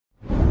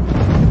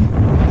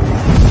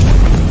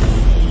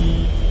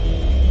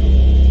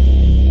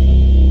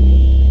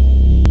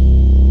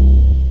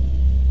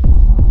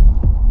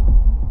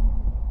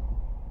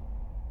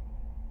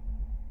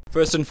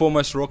First and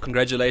foremost, Roarke,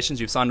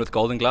 congratulations. You've signed with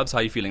Goldengloves. How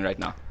are you feeling right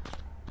now?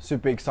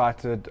 Super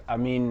excited. I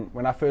mean,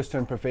 when I first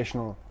turned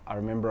professional, I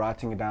remember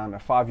writing down a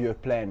 5-year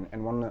plan,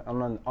 and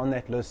on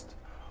that list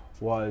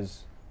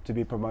was to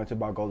be promoted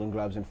by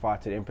Goldengloves and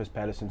fight at Empress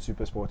Palace and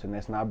Supersport, and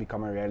that's now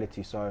become a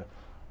reality. So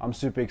I'm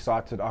super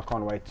excited. I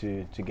can't wait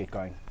to get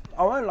going.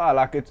 I won't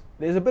lie,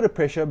 there's a bit of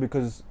pressure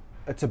because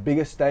it's a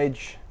bigger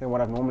stage than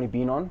what I've normally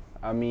been on.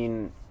 I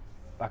mean,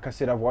 like I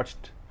said, I've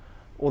watched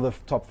all the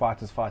top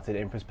fighters fight at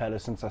Empress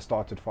Palace since I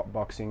started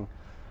boxing,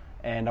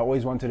 and I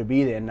always wanted to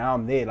be there. And now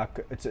I'm there.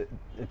 Like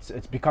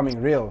it's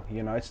becoming real.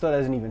 You know, it still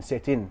hasn't even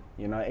set in.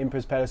 You know,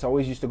 Empress Palace. I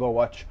always used to go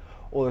watch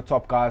all the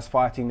top guys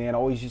fighting there, and I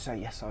always used to say,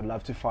 yes, I'd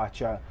love to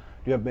fight you.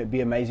 It'd be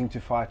amazing to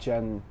fight you.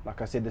 And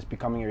like I said, it's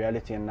becoming a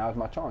reality, and now's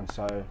my chance.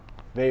 So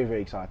very,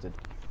 very excited.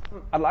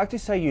 I'd like to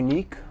say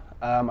unique.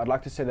 I'd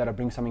like to say that I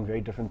bring something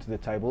very different to the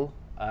table.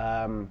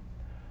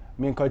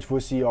 Me and Coach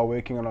Vusi are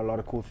working on a lot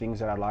of cool things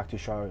that I'd like to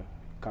show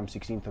come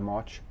 16th of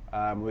March.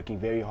 Working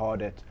very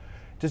hard at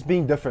just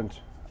being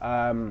different.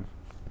 I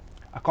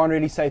can't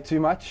really say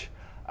too much,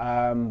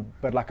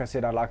 but like I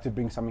said, I'd like to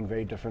bring something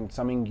very different,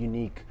 something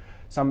unique,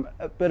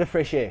 a bit of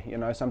fresh air, you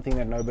know, something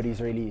that nobody's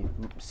really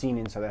seen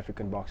in South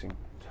African boxing.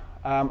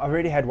 I've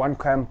already had one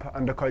camp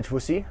under Coach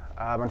Vusi.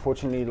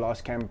 Unfortunately, the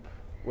last camp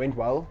went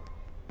well,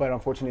 but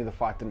unfortunately the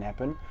fight didn't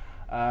happen.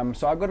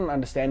 So I got an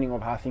understanding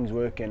of how things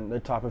work and the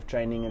type of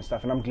training and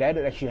stuff, and I'm glad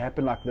it actually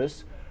happened like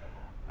this.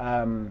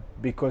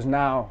 Because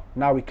now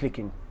we're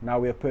clicking. Now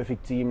we're a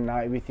perfect team. Now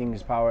everything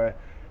is power.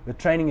 The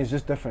training is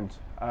just different.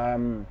 I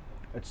don't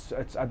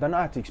know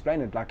how to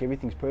explain it. Like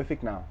everything's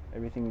perfect now.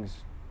 Everything's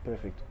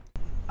perfect.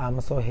 I'm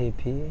so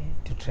happy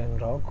to train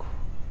Roarke.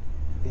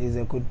 He's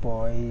a good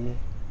boy.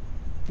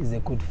 He's a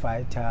good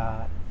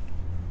fighter.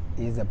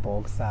 He's a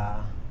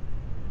boxer.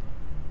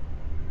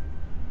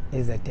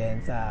 He's a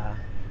dancer.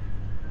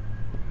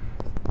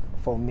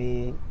 For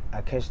me,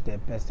 I catch the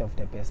best of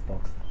the best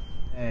boxer.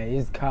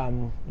 He's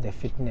calm, the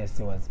fitness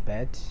was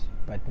bad,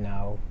 but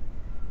now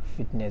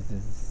fitness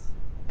is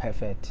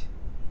perfect.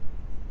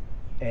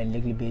 A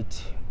little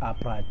bit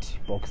upright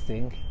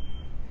boxing.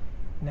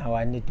 Now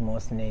I need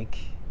more snake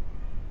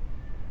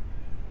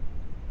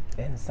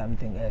and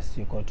something else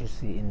you got to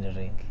see in the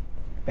ring.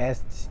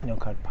 Best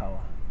knockout power.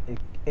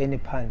 Any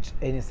punch,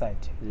 any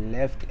side,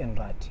 left and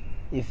right.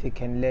 If he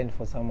can land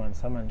for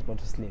someone's got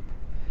to sleep,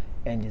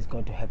 and it's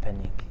got to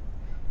happening.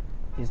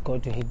 He's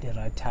got to hit the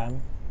right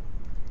time,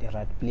 the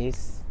right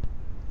place,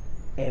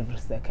 every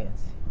second.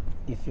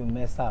 If you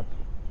mess up,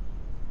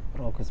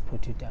 Roarke has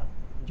put you down.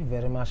 Thank you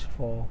very much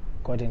for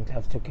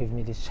Goldengloves to give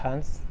me this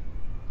chance,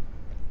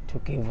 to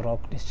give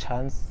Roarke this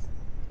chance.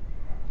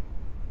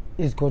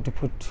 He's going to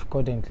put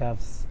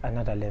Goldengloves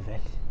another level.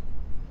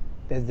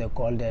 There's the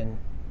Golden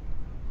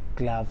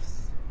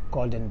Gloves,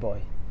 Golden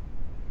Boy,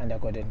 and the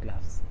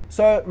Goldengloves.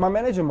 So my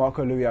manager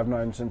Marco Louis, I've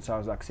known since I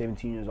was like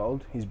 17 years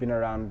old. He's been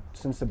around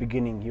since the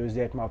beginning. He was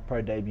there at my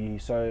pro debut.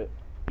 So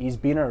he's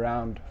been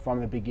around from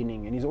the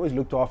beginning, and he's always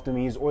looked after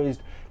me. He's always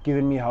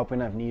given me help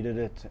when I've needed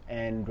it.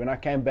 And when I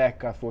came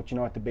back, I thought, you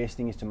know what, the best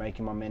thing is to make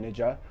him my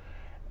manager,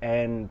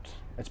 and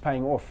it's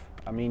paying off.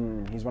 I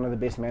mean, he's one of the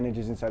best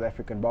managers in South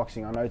African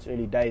boxing. I know it's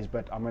early days,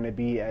 but I'm going to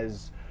be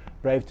as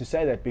brave to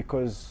say that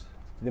because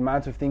the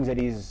amount of things that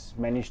he's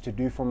managed to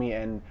do for me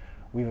and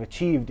we've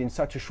achieved in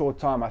such a short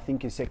time, I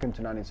think is second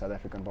to none in South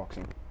African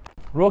boxing.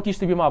 Roarke used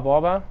to be my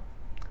barber.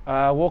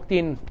 Walked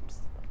in,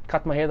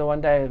 cut my hair the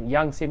one day,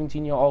 young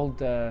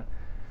 17-year-old,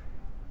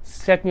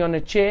 sat me on a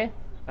chair,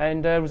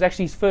 and it was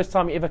actually his first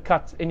time he ever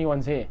cut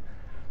anyone's hair.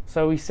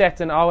 So we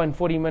sat an hour and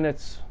 40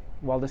 minutes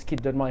while this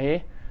kid did my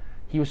hair.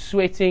 He was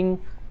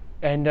sweating,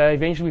 and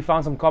eventually we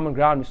found some common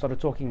ground. We started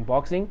talking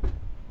boxing,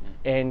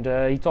 and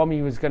he told me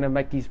he was going to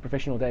make his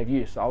professional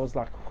debut. So I was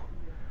like,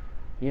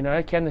 you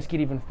know, can this kid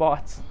even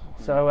fight?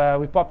 So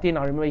we popped in.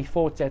 I remember he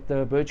fought at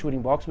the Birchwood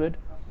in Boxwood,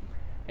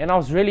 and I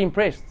was really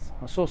impressed.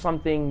 I saw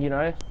something, you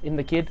know, in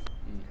the kid.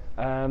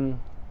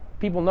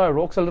 People know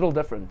Roarke's a little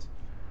different.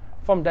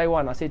 From day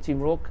one, I said to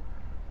him, Roarke,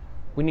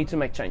 we need to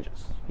make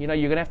changes. You know,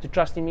 you're going to have to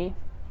trust in me.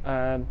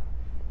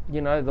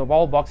 You know, the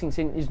whole boxing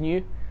scene is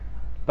new,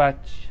 but,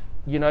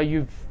 you know,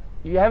 you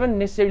haven't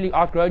necessarily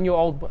outgrown your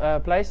old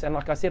place. And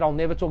like I said, I'll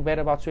never talk bad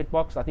about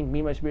Sweatbox. I think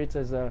Mimo Spirits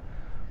is a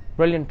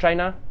brilliant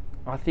trainer.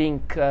 I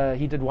think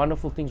he did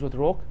wonderful things with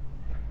Roarke.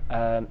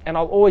 And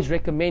I'll always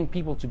recommend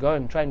people to go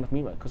and train with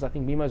Mimo because I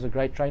think Mimo is a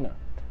great trainer.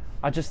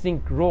 I just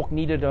think Roarke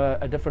needed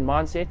a different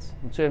mindset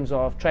in terms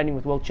of training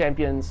with world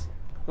champions.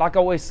 Like I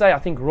always say, I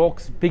think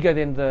Roarke's bigger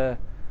than the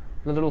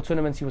little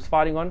tournaments he was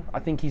fighting on. I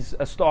think he's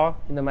a star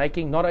in the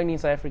making, not only in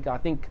South Africa. I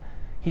think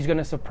he's going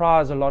to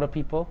surprise a lot of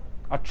people.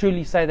 I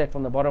truly say that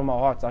from the bottom of my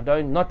heart.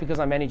 Not because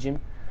I manage him.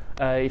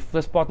 If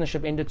this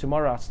partnership ended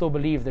tomorrow, I still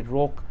believe that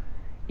Roarke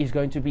is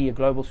going to be a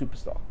global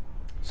superstar.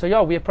 So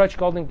yeah, we approached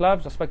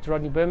Goldengloves. I spoke to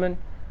Rodney Berman.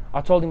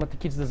 I told him what the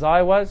kid's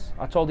desire was.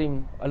 I told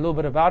him a little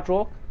bit about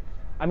Roarke.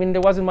 I mean,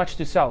 there wasn't much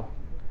to sell.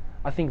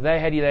 I think they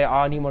had their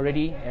eye on him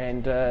already,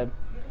 and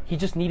he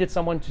just needed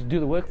someone to do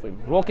the work for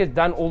him. Roarke has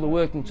done all the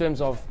work in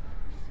terms of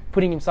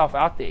putting himself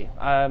out there.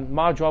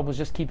 My job was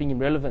just keeping him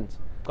relevant.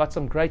 got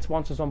some great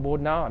sponsors on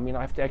board now. I mean,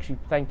 I have to actually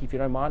thank, if you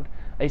don't mind,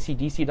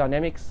 AC/DC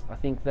Dynamics. I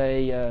think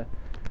they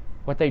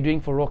what they're doing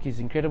for Roarke is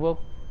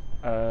incredible.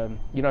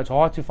 You know, it's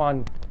hard to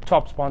find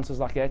top sponsors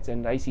like that,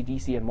 and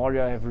AC/DC and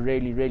Mario have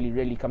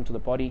really come to the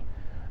party,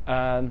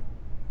 and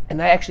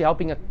they're actually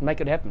helping it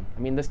make it happen. I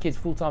mean, this kid's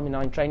full-time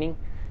now in training.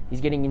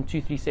 He's getting in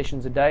 2-3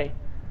 sessions a day,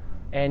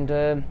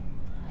 and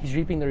he's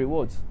reaping the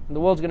rewards. And the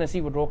world's going to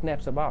see what Roarke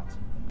Knapp's about.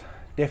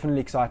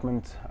 Definitely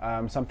excitement,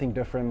 something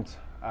different.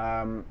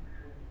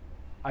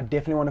 I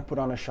definitely want to put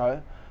on a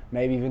show,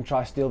 maybe even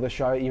try steal the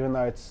show, even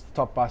though it's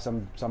topped by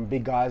some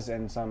big guys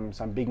and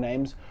some big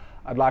names.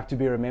 I'd like to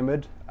be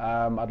remembered.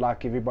 I'd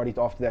like everybody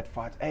to, after that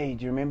fight, hey,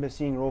 do you remember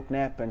seeing Roarke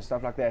Knapp and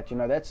stuff like that? You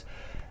know, that's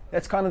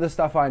kind of the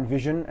stuff I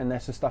envision, and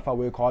that's the stuff I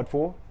work hard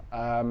for.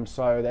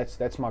 So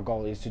that's my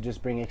goal, is to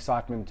just bring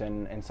excitement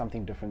and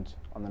something different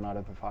on the night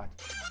of the fight.